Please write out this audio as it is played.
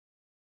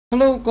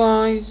Hello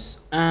guys,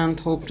 and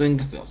hope doing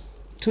well.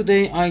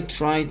 Today I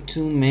tried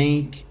to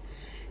make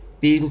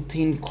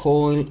built-in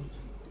coil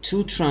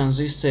 2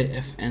 transistor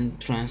FN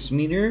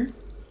transmitter.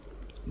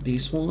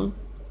 This one,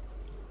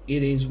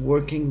 it is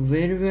working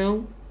very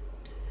well.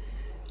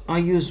 I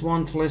used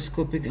one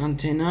telescopic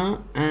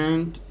antenna,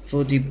 and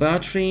for the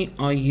battery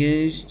I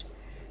used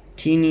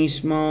teeny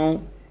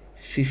small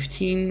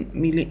 15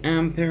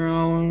 milliampere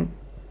hour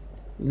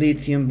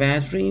lithium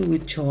battery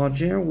with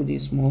charger, with a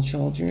small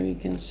charger. You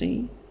can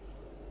see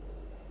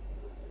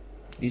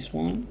this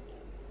one,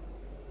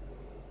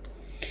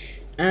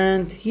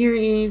 and here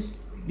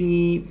is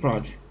the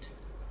project.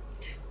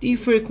 The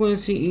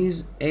frequency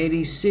is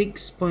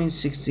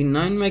 86.69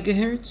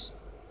 megahertz,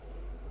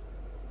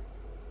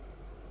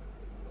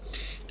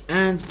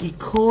 and the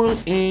coil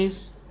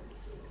is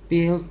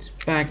built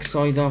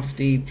backside of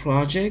the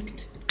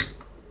project.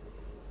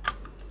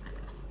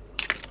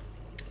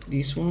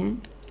 This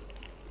one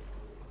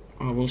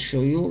I will show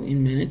you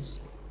in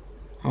minutes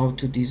how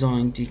to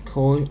design the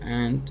coil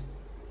and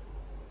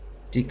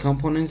the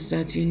components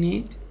that you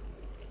need.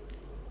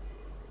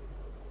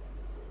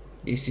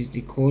 This is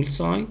the coil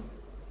side.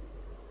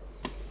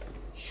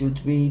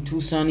 Should be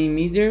 2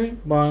 centimeter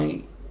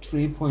by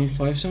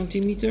 3.5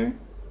 centimeter,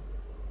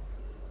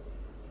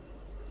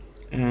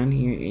 and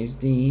here is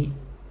the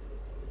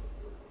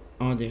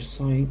other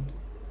side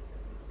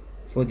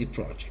for the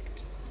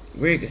project.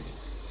 Very good.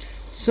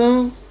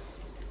 So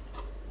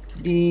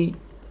the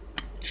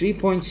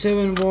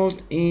 3.7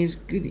 volt is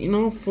good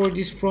enough for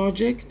this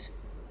project,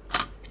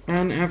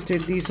 and after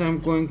this I'm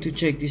going to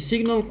check the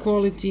signal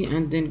quality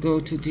and then go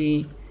to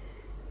the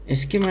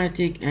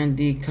schematic and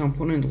the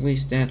component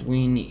list that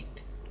we need.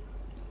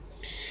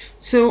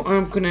 So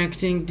I'm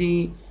connecting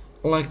the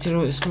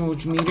electro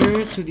smudge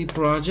meter to the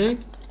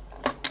project,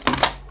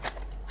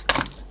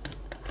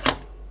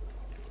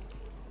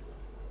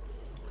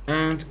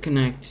 and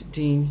connect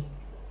the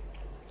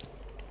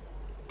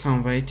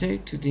converter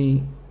to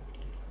the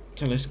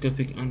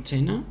telescopic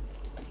antenna.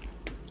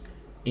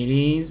 It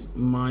is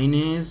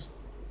minus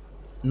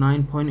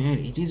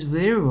 9.8. It is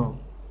very well.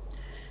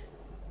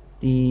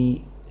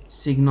 The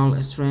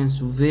signal strength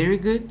very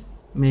good,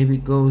 maybe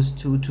goes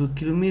to 2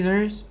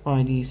 kilometers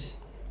by this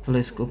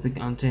telescopic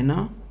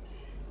antenna.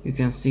 You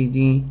can see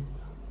the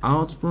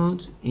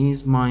output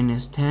is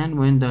minus 10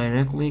 when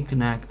directly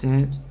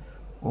connected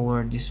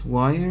over this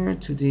wire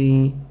to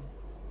the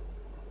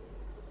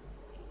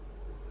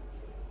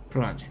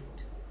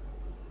project.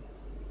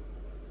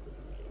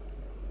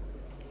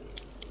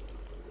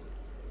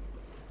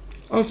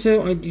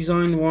 Also, I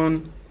designed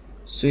one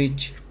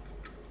switch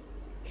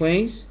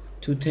place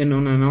to turn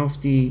on and off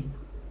the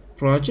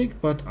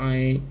project, but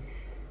I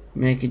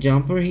make a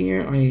jumper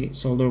here. I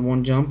solder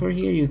one jumper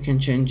here. You can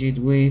change it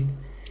with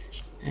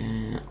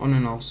on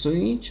and off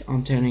switch.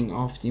 I'm turning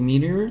off the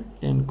meter,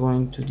 then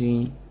going to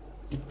the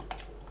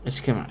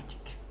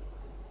schematic.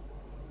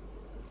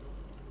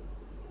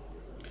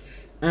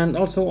 And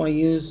also I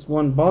used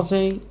one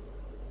buzzer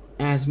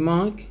as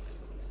mic.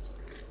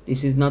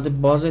 This is not a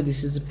buzzer,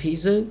 this is a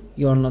piezo.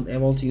 You are not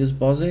able to use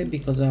buzzer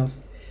because of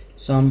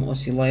some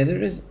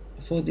oscillators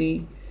for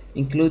the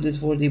included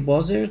for the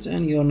buzzers,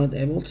 and you are not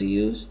able to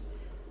use.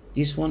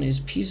 This one is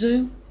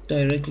piezo,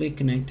 directly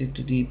connected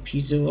to the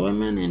piezo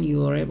element, and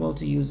you are able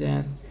to use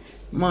as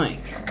mic.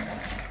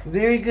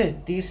 Very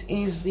good. This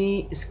is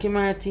the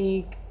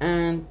schematic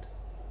and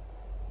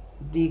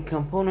the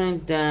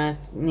component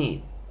that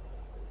need.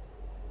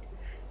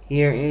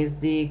 Here is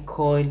the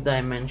coil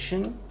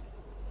dimension.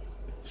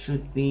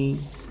 Should be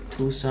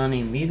 2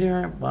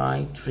 centimeter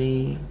by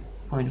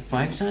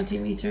 3.5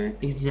 centimeter,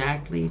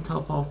 exactly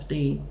top of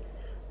the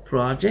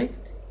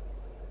project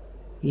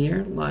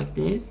here, like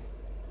this.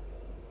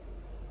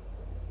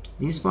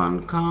 This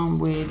one come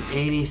with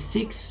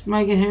 86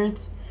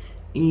 megahertz.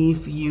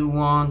 If you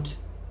want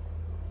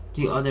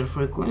the other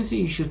frequency,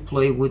 you should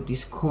play with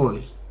this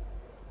coil.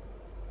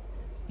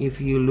 If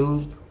you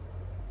loop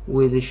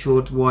with a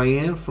short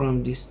wire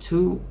from these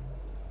two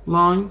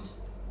lines,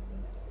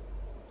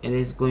 it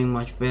is going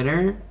much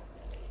better.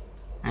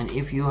 And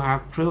if you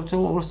have Proto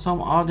or some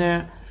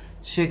other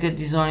circuit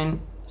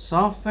design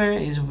software,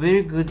 is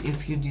very good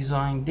if you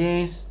design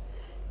this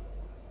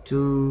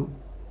to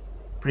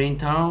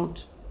print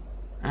out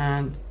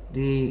and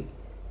the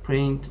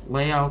print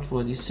layout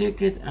for the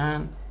circuit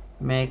and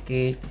make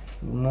it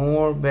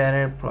more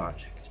better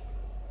project.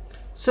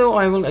 So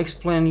I will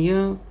explain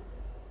you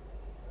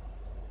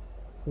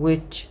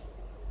which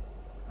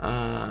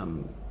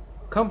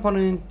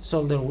component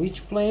solder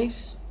which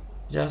place.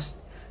 Just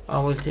I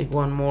will take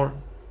one more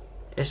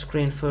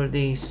screen for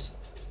this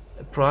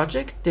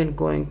project, then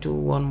going to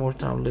one more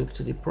time look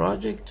to the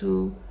project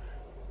to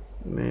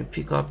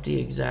pick up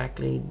the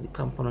exactly the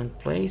component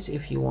place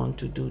if you want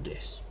to do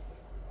this.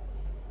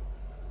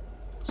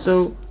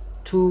 So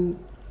to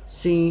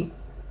see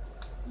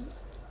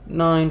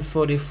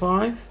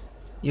 945,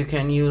 you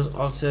can use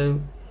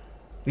also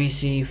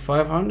BC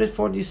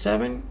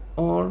 547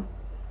 or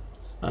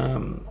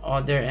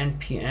other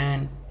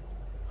NPN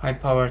high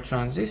power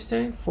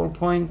transistor,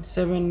 4.7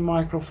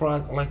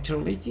 microfarad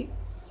electrolytic,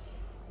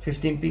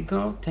 15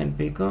 pico, 10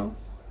 pico,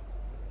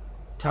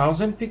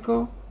 1000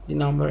 pico, the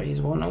number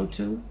is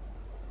 102,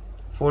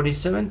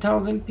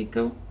 47,000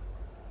 pico,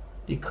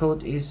 the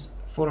code is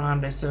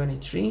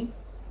 473,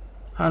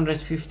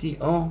 150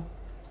 ohm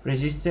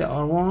resistor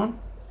R1,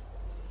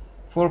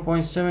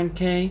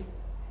 4.7K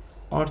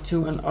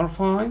R2 and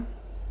R5,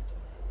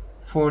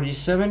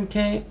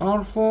 47K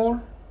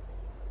R4,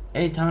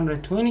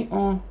 820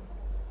 ohm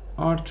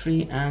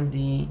R3, and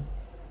the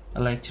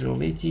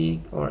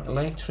electrolytic or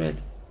electrode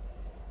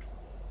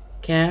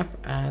cap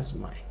as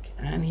mic.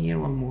 And here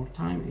one more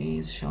time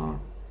is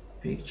sharp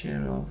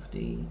picture of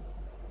the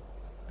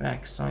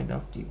back side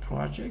of the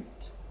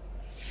project.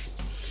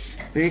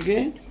 Very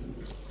good.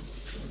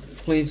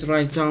 Please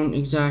write down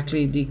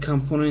exactly the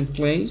component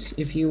place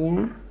if you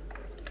want.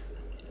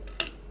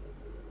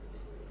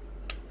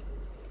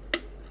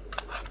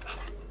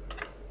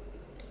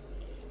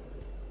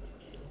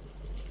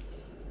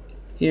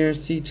 Here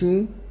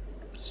C2,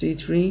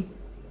 C3,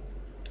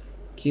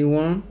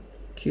 Q1,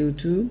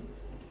 Q2,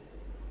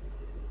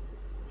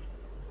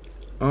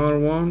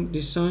 R1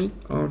 this side,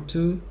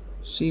 R2,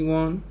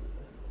 C1,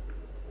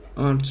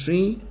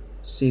 R3,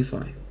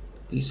 C5.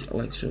 This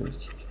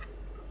electrolytic.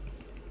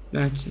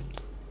 That's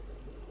it.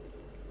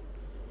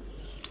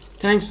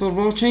 Thanks for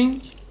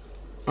watching.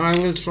 I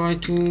will try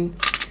to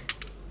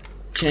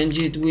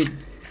change it with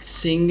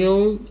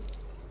single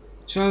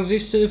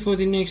transistor for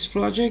the next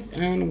project,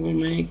 and we'll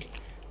make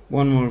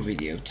one more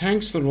video.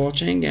 Thanks for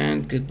watching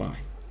and goodbye.